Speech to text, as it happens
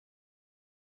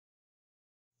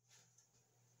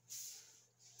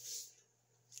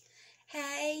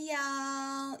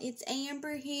y'all, it's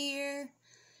Amber here,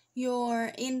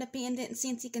 your independent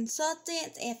Scentsy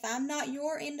consultant. If I'm not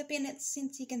your independent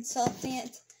Scentsy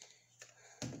consultant,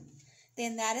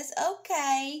 then that is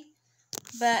okay.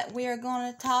 But we're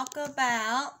going to talk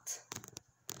about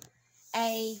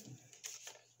a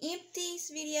Empties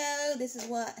video. This is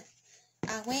what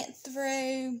I went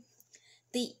through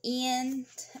the end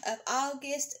of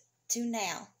August to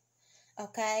now.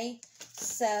 Okay,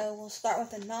 so we'll start with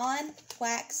the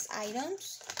non-wax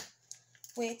items,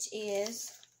 which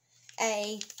is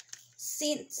a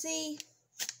Scentsy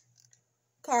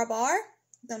car bar.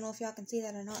 Don't know if y'all can see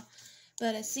that or not,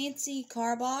 but a Scentsy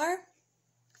car bar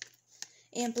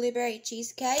and blueberry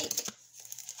cheesecake,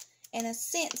 and a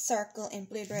scent circle and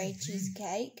blueberry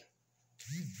cheesecake.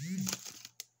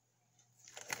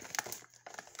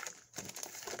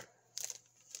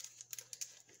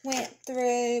 Went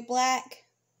through black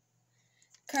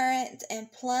currant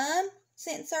and plum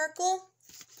scent circle.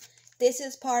 This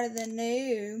is part of the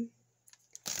new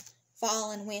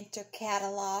fall and winter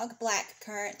catalog, black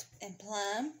currant and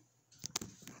plum.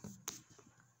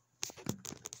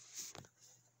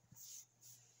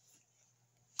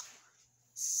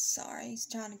 Sorry, he's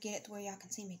trying to get it to where y'all can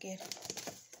see me good.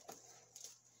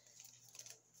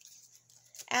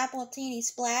 Apple Teeny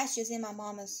Splash is in my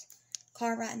mama's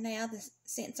car right now, the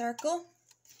scent circle.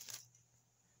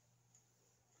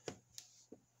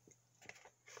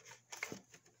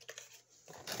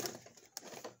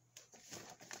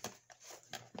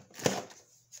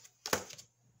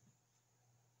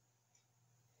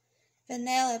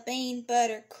 Vanilla Bean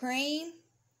Butter Cream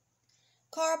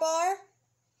car bar.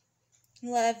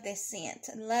 Love this scent.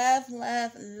 Love,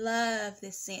 love, love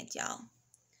this scent, y'all.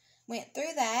 Went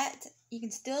through that. You can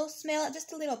still smell it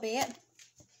just a little bit.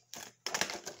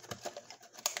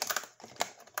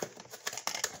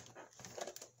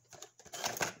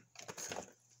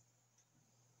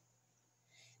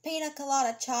 Pina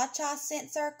Colada Cha-Cha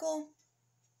scent circle.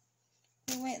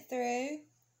 We went through.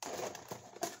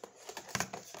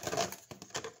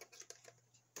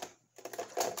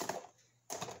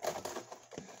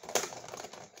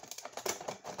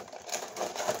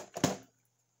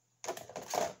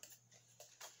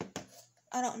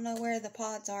 I don't know where the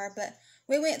pods are, but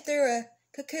we went through a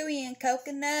Kukui and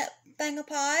coconut thing of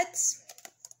pods.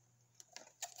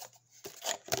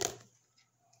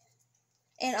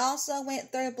 And also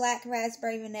went through black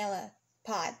raspberry vanilla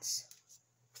pods.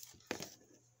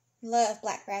 Love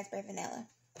black raspberry vanilla.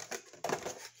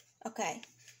 Okay.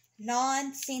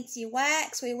 Non-Scentsy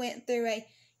wax. We went through a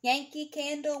Yankee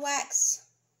Candle wax.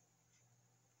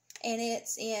 And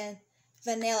it's in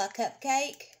vanilla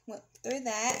cupcake. Went through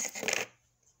that.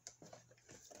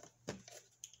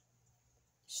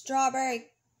 Strawberry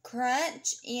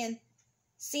Crunch in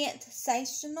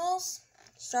Scentsationals.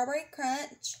 Strawberry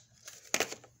Crunch.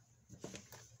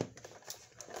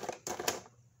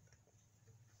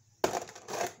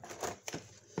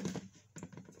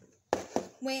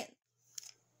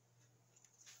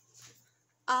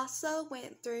 Also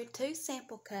went through 2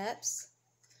 sample cups,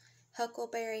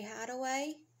 Huckleberry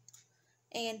Hideaway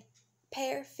and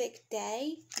Perfect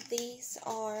Day. These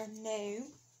are new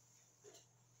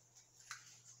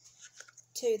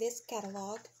to this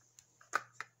catalog.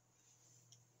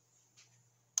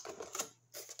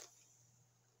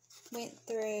 Went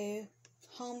through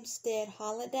Homestead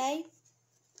Holiday.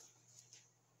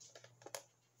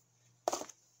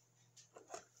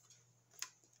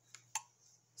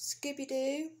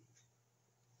 Scooby-Doo.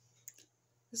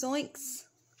 Zoinks.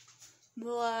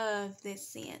 Love this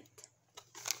scent.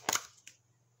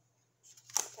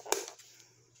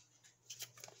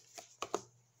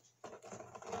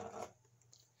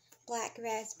 Black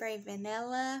Raspberry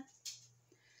Vanilla.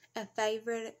 A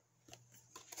favorite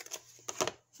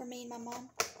for me and my mom.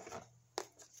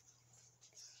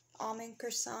 Almond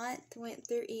Croissant. Went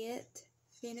through it.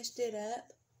 Finished it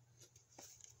up.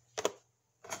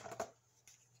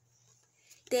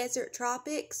 Desert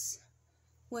Tropics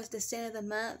was the scent of the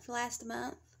month last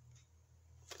month.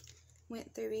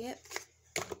 Went through it.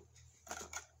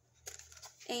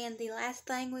 And the last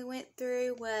thing we went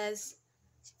through was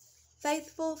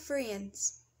Faithful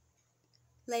Friends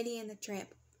Lady and the Tramp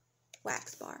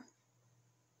wax bar.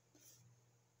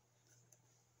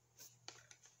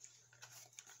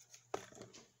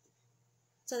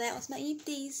 So that was my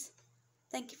empties.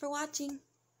 Thank you for watching.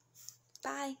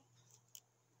 Bye.